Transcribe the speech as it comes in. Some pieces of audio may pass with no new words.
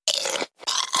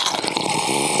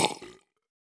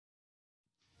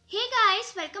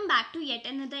welcome back to yet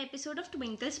another episode of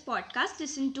Twinkle's podcast,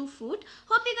 Listen to Food.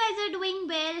 Hope you guys are doing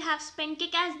well, have spent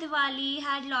kick-ass Diwali,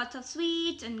 had lots of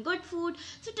sweets and good food.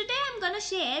 So today I'm gonna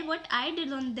share what I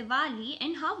did on Diwali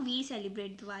and how we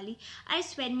celebrate Diwali. I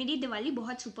swear मेरी दिवाली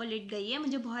बहुत super late गई है,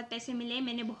 मुझे बहुत पैसे मिले,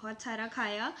 मैंने बहुत सारा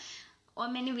खाया और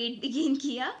मैंने वेट भी गेन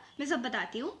किया. मैं सब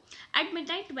बताती हूँ. एट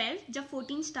मिडनाइट 12 जब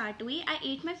 14 स्टार्ट हुई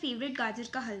आई एट माई फेवरेट गाजर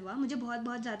का हलवा. मुझे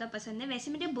बहुत ज़्यादा पसंद है.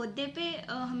 वैसे मेरे बर्थडे पे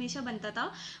हमेशा बनता था,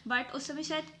 बट उस समय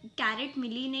शायद कैरेट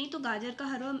मिली नहीं तो गाजर का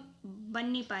हलवा बन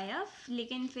नहीं पाया,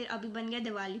 लेकिन फिर अभी बन गया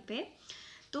दिवाली पे,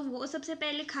 तो वो सबसे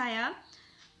पहले खाया.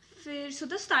 फिर so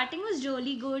the starting was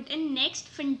really good and next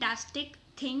fantastic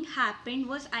thing happened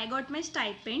was I got my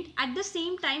stipend at the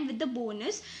same time with the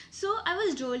bonus, so I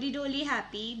was really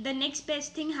happy. The next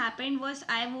best thing happened was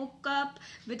I woke up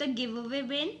with a giveaway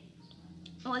win.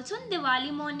 Also on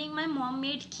Diwali morning, my mom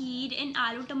made kheer and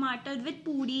aloo tomato with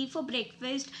puri for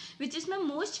breakfast, which is my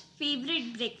most favorite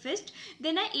breakfast.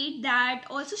 Then I ate that.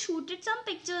 Also shooted some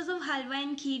pictures of halwa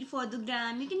and kheer for the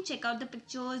gram. You can check out the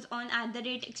pictures on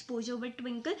 @exposure with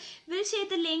Twinkle. We'll share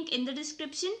the link in the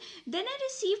description. Then I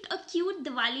received a cute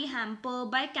Diwali hamper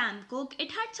by Camcook.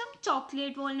 It had some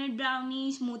chocolate walnut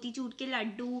brownies, motichur ke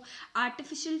laddu,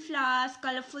 artificial flowers,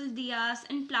 colorful diyas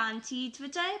and plant seeds,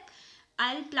 which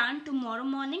I'll plant tomorrow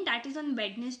morning, that is on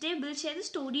Wednesday. We'll share the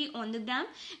story on the gram.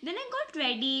 Then I got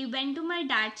ready, went to my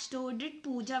dad's store, did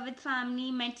puja with family,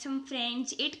 met some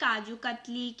friends, ate kaju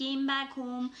katli, came back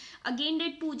home, again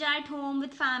did puja at home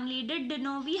with family, did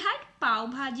dinner. We had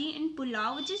pav bhaji and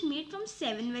pulao, which is made from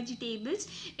 7 vegetables.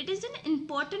 It is an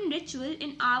important ritual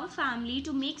in our family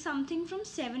to make something from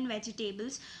 7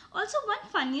 vegetables. Also, one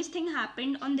funniest thing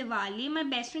happened on Diwali. My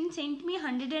best friend sent me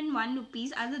 101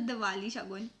 rupees as a Diwali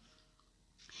shagun.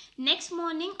 Next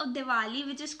morning of Diwali,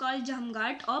 which is called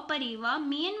Jamgat or Parewa,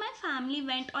 me and my family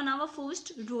went on our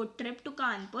first road trip to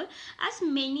Kanpur, as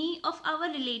many of our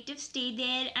relatives stay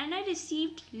there, and I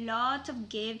received lots of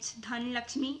gifts, Dhan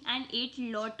Lakshmi, and ate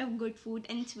lot of good food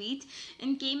and sweets,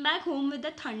 and came back home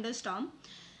with a thunderstorm.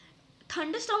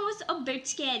 Thunderstorm was a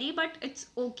bit scary, but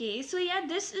it's okay. So yeah,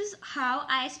 this is how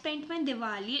I spent my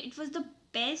Diwali. It was the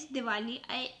best Diwali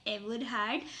I ever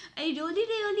had. I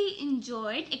really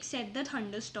enjoyed, except the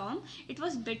thunderstorm. It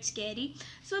was a bit scary.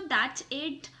 So that's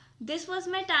it. This was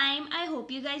my time. I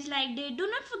hope you guys liked it. Do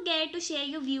not forget to share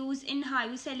your views in how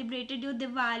you celebrated your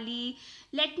Diwali.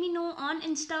 Let me know on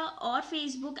Insta or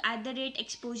Facebook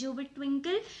 @exposure with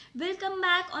Twinkle. We'll come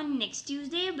back on next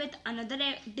Tuesday with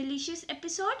another delicious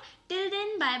episode. Till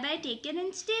then, bye bye, take care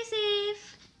and stay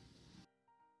safe.